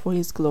God, all for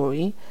His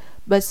glory.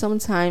 But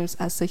sometimes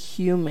as a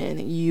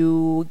human,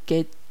 you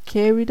get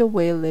carried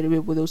away a little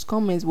bit with those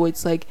comments, where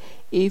it's like,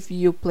 if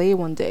you play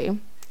one day,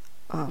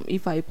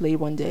 if I played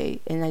one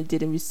day and I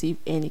didn't receive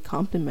any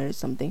compliment or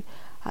something,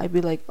 I'd be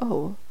like,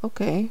 oh,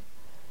 okay.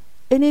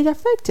 And it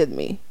affected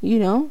me,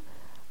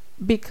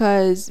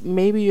 because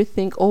maybe you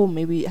think, oh,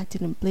 maybe I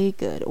didn't play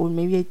good, or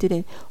maybe I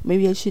didn't,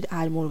 maybe I should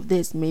add more of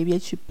this, maybe I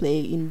should play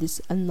in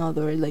this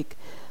another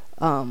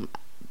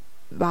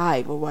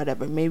vibe or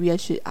whatever, maybe I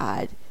should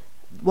add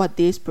what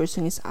this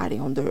person is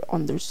adding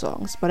on their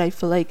songs. But I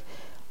feel like,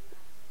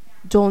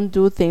 don't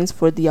do things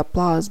for the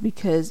applause,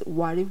 because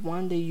what if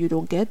one day you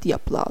don't get the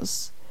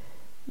applause?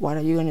 What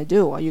are you gonna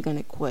do? Are you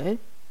gonna quit?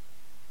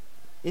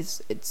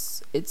 It's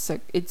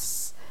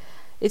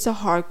a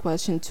hard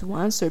question to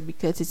answer,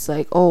 because it's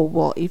like, oh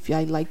well, if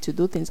I like to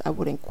do things, I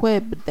wouldn't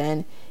quit. But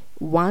then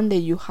one day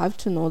you have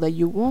to know that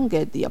you won't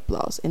get the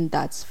applause, and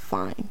that's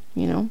fine.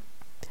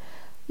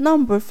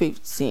 Number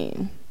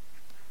 15.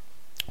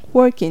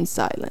 Work in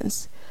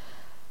silence.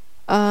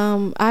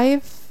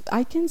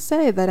 I can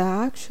say that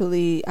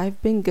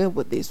I've been good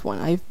with this one.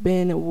 I've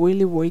been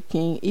really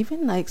working,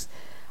 even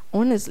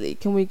honestly,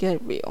 can we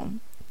get real?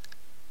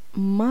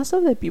 Most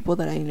of the people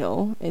that I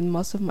know and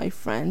most of my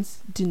friends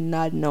do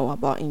not know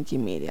about Inky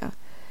Media.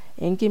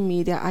 Inky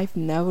Media, I've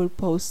never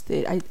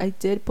posted. I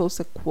did post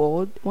a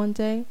quote one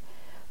day,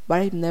 but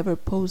I've never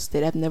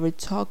posted. I've never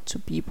talked to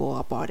people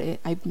about it.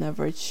 I've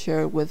never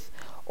shared with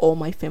all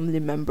my family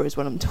members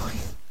what I'm doing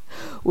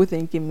with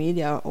Inky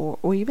Media,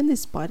 or even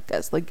this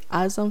podcast. Like,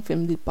 as I'm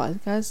filming the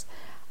podcast,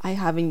 I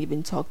haven't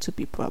even talked to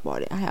people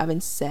about it. I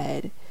haven't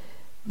said,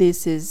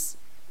 this is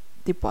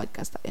the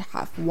podcast that I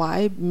have.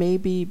 Why?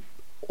 Maybe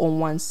on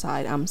one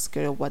side, I'm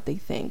scared of what they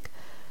think.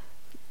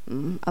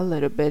 A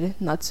little bit,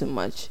 not too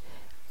much.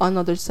 On the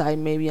other side,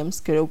 maybe I'm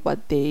scared of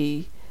what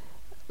they,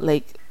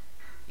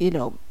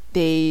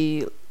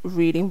 they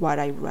reading what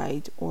I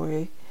write,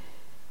 or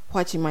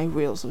watching my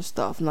reels or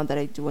stuff. Not that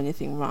I do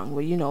anything wrong,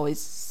 but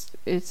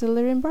it's a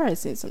little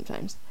embarrassing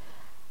sometimes.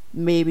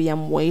 Maybe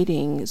I'm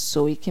waiting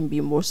so it can be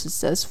more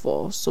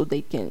successful, so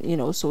they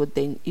can, so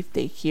then if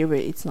they hear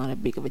it, it's not a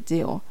big of a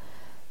deal.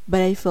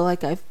 But I feel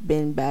like I've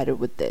been better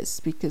with this,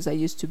 because I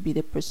used to be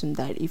the person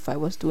that if I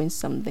was doing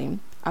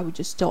something, I would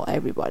just tell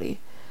everybody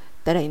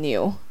that I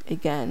knew.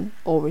 Again,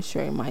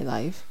 oversharing my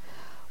life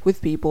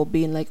with people,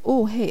 being like,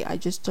 oh hey, I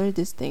just started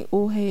this thing,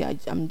 oh hey,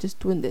 I'm just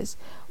doing this.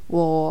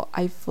 Well,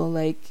 I feel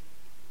like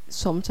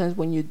sometimes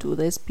when you do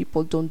this,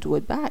 people don't do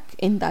it back,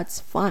 and that's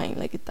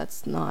fine.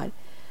 That's not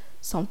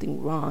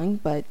something wrong,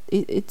 but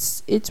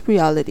it's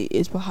reality.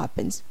 It's what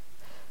happens.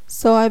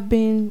 So I've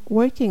been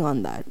working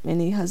on that,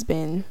 and it has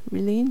been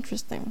really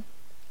interesting.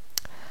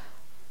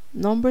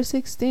 Number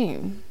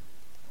 16,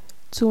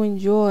 to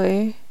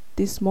enjoy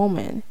this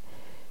moment,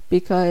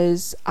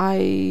 because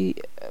I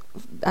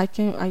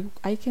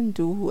can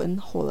do a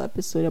whole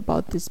episode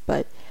about this,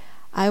 but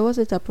I was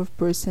the type of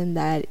person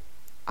that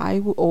I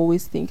would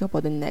always think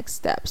about the next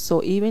step.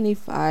 So even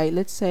if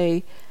let's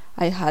say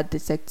I had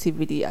this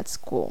activity at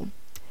school,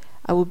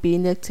 I would be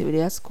in the activity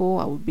at school.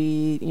 I would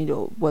be,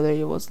 whether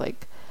it was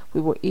like we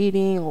were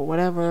eating or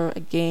whatever, a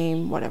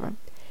game, whatever.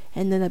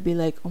 And then I'd be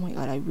like, oh my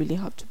God, I really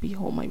have to be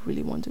home. I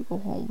really want to go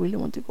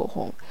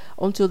home,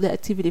 until the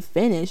activity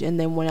finished. And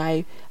then when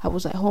I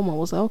was at home, I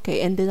was like,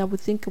 okay. And then I would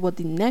think about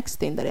the next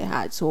thing that I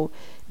had. So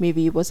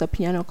maybe it was a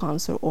piano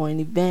concert or an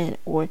event,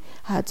 or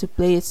I had to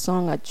play a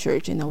song at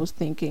church. And I was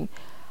thinking,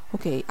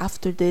 okay,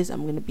 after this,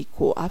 I'm going to be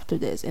cool after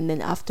this. And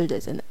then after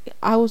this. And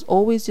I was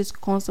always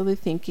just constantly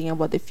thinking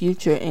about the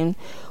future and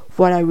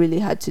what I really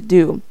had to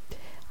do.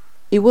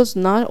 It was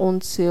not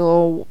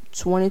until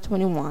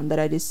 2021 that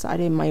I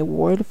decided my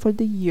word for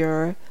the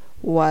year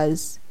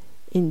was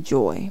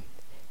enjoy.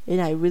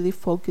 and I really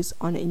focus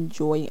on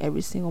enjoying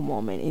every single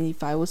moment. And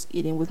if I was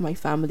eating with my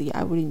family,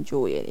 I would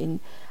enjoy it. And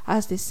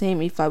as the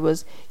same, if I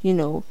was,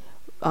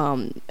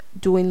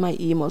 doing my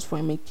emails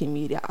for making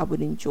media, I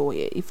would enjoy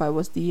it. If I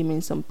was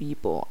DMing some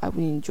people, I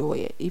would enjoy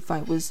it. If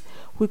I was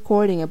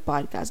recording a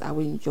podcast, I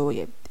would enjoy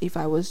it. If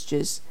I was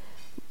just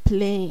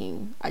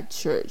playing at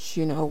church,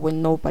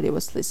 when nobody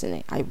was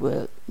listening, I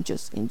will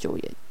just enjoy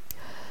it.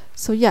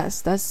 So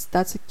yes,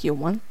 that's a cute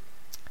one.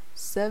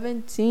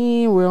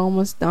 17, we're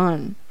almost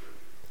done.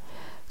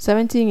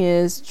 17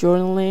 is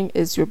journaling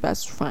is your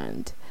best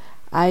friend.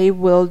 I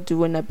will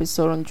do an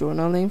episode on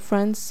journaling,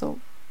 friends, so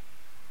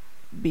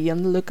be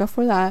on the lookout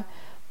for that.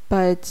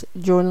 But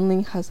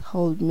journaling has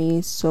helped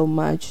me so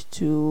much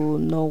to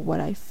know what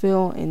I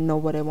feel and know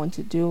what I want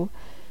to do.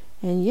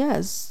 And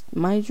yes,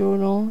 my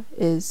journal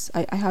is,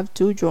 I have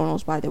two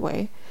journals, by the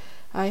way.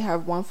 I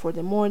have one for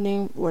the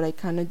morning where I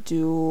kind of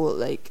do,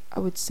 like, I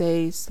would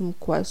say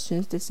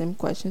the same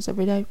questions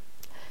every day.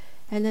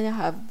 And then I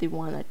have the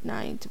one at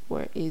night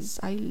where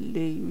I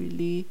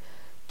literally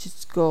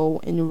just go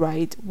and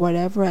write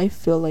whatever I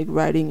feel like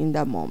writing in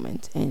that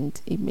moment,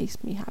 and it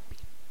makes me happy.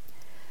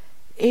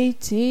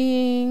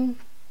 18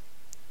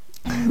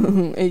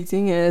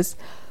 18 is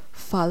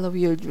follow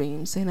your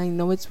dreams. And I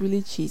know it's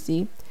really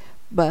cheesy,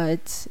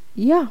 but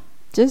yeah,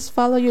 just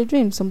follow your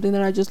dreams. Something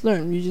that I just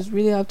learned, you just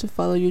really have to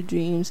follow your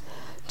dreams.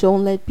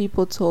 Don't let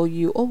people tell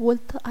you, oh, well,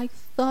 I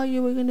thought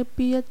you were going to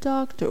be a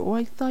doctor, or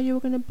I thought you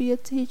were going to be a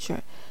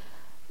teacher.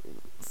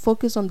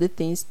 Focus on the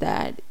things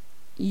that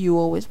you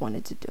always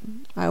wanted to do.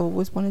 I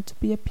always wanted to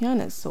be a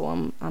pianist, so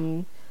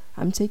I'm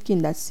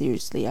taking that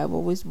seriously. I've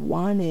always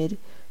wanted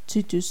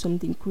to do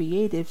something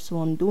creative, so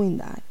I'm doing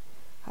that.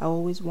 I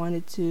always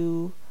wanted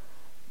to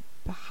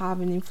have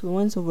an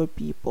influence over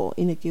people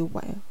in a good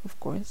way, of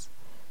course,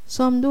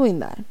 so I'm doing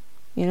that.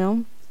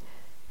 And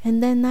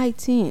then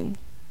 19,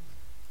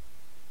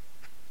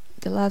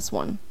 the last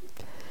one.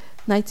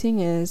 19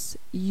 is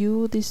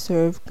you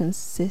deserve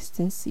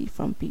consistency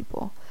from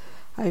people.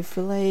 I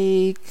feel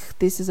like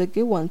this is a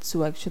good one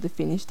to actually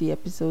finish the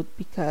episode,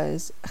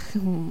 because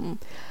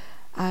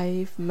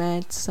I've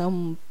met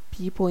some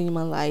people in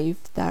my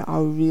life that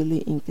are really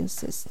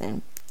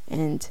inconsistent.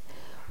 And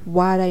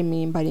what I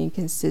mean by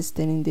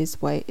inconsistent in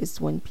this way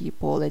is when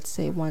people, let's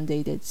say one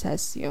day they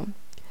test you,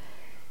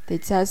 they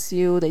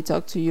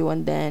talk to you,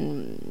 and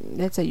then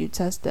let's say you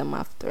test them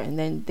after, and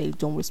then they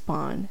don't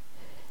respond.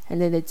 And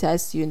then they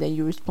test you, and then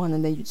you respond,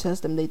 and then you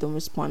test them, they don't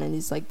respond, and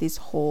it's like this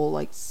whole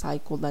like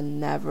cycle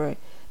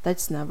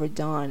that's never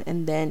done.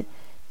 And then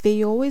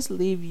they always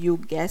leave you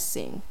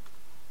guessing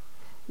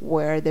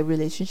where the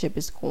relationship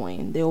is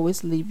going. They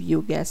always leave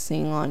you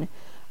guessing on,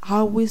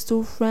 are we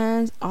still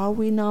friends, are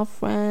we not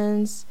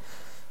friends?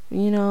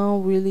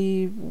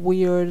 Really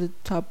weird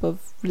type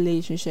of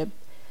relationship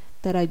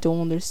that I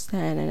don't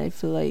understand. And I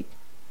feel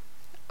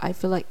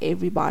like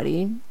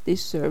everybody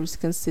deserves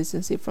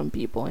consistency from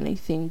people. And I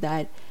think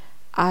that,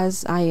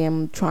 as I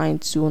am trying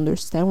to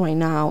understand right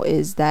now,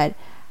 is that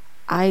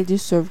I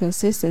deserve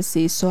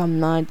consistency, so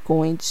I'm not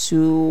going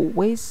to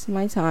waste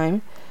my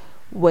time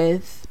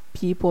with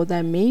people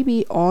that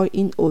maybe are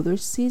in other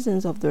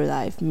seasons of their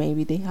life.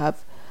 Maybe they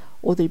have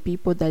other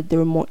people that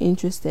they're more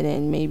interested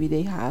in. Maybe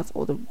they have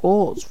other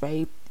goals,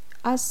 right?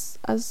 As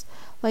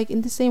like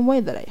in the same way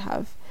that I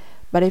have.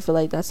 But I feel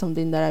like that's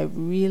something that I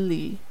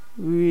really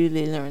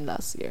learned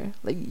last year.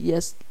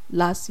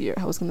 Last year,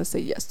 I was gonna say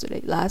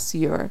yesterday. Last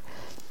year,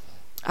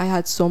 I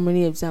had so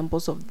many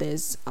examples of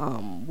this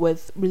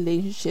with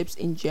relationships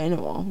in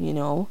general,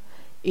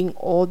 in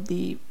all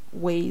the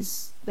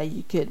ways that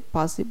you could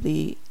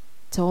possibly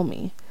tell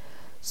me.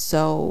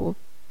 So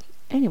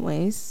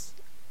anyways,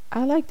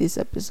 I like this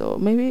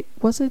episode. Maybe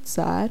was it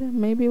sad?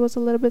 Maybe it was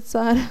a little bit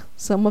sad,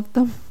 some of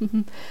them.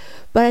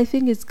 But I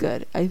think it's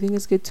good. I think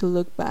it's good to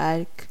look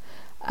back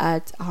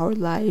at our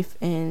life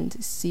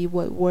and see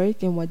what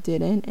worked and what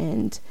didn't,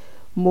 and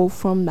move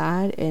from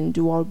that and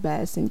do our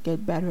best and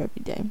get better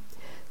every day.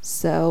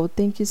 So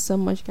thank you so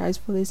much, guys,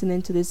 for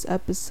listening to this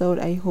episode.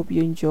 I hope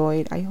you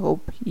enjoyed. I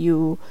hope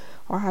you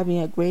are having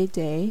a great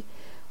day.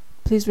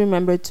 Please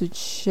remember to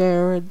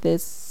share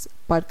this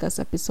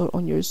podcast episode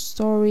on your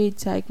story.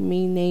 Tag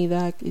me.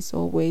 Neida is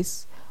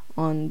always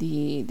on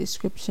the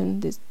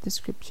description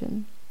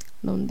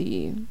on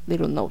the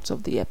little notes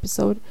of the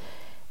episode.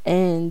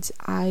 And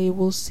I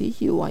will see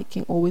you. I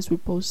can always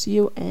repost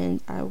you, and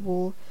I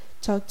will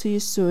talk to you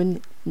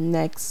soon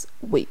next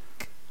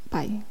week.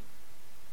 Bye.